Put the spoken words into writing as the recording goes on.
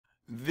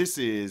This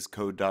is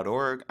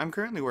code.org. I'm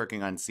currently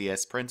working on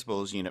CS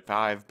Principles, Unit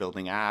 5,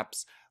 Building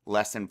Apps,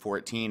 Lesson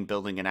 14,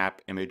 Building an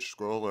App Image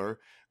Scroller,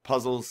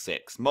 Puzzle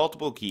 6,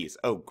 Multiple Keys.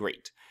 Oh,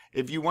 great.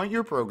 If you want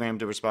your program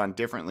to respond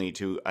differently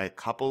to a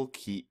couple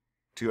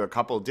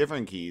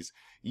different keys,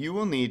 you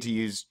will need to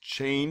use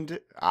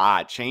chained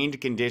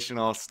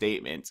conditional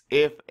statements,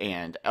 if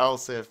and,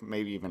 else if,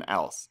 maybe even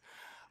else.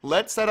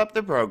 Let's set up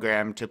the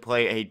program to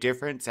play a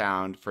different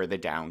sound for the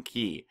down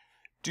key.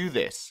 Do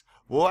this.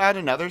 We'll add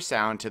another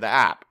sound to the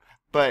app,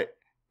 but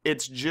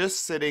it's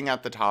just sitting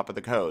at the top of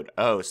the code.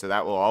 Oh, so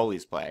that will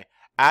always play.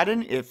 Add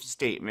an if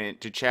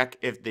statement to check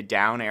if the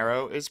down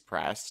arrow is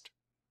pressed.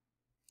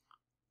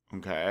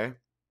 Okay.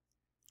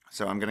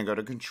 So I'm going to go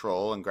to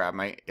control and grab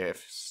my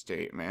if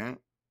statement.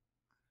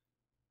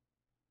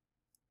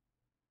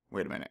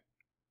 Wait a minute.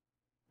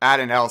 Add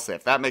an else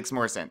if. That makes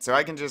more sense. So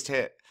I can just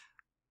hit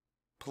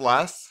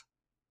plus.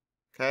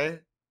 Okay.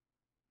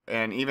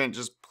 And even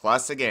just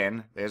plus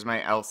again. There's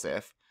my else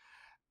if.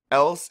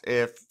 Else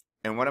if,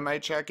 and what am I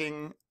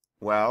checking?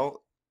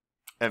 Well,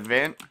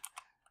 event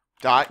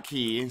dot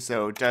key.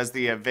 So does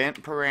the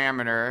event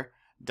parameter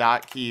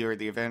dot key or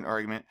the event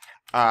argument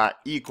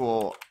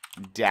equal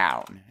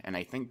down? And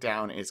I think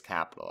down is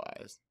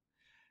capitalized.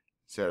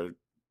 So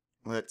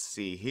let's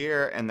see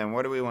here. And then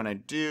what do we want to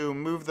do?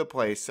 Move the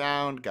play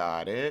sound.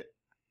 Got it.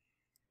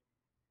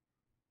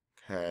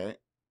 Okay.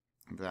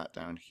 Move that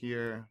down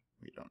here.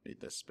 We don't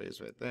need this space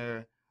right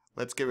there.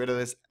 Let's get rid of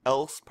this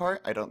else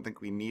part. I don't think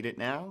we need it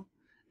now.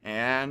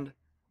 And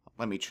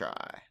let me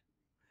try.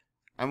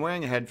 I'm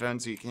wearing a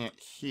headphone so you can't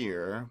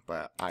hear,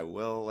 but I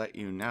will let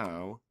you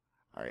know.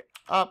 All right,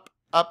 up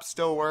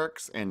still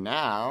works. And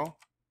now,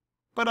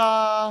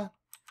 ba-da!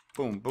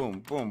 Boom,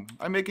 boom, boom.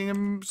 I'm making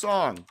a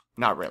song.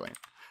 Not really.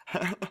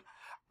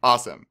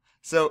 Awesome.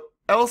 So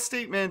else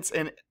statements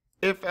and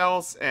if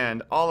else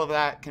and all of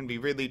that can be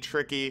really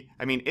tricky.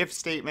 I mean, if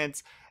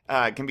statements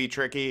can be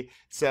tricky.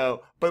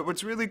 So, but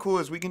what's really cool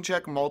is we can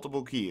check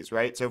multiple keys,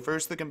 right? So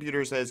first the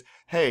computer says,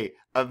 hey,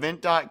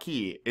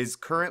 event.key, is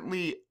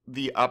currently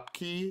the up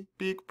key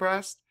being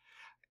pressed?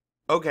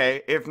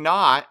 Okay, if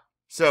not,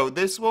 so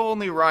this will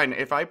only run,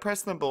 if I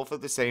press them both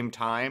at the same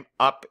time,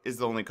 up is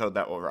the only code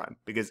that will run.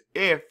 Because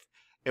if,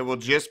 it will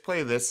just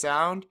play this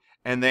sound,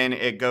 and then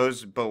it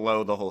goes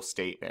below the whole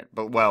statement.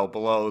 But well,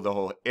 below the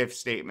whole if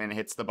statement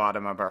hits the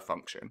bottom of our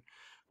function.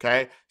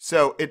 Okay,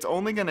 so it's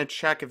only going to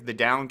check if the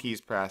down key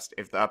is pressed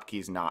if the up key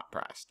is not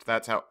pressed.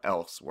 That's how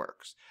else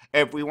works.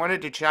 If we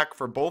wanted to check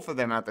for both of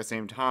them at the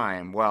same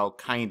time, well,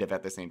 kind of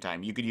at the same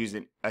time, you could use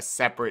a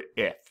separate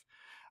if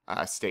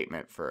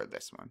statement for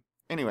this one.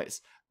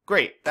 Anyways,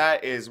 great.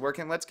 That is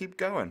working. Let's keep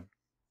going.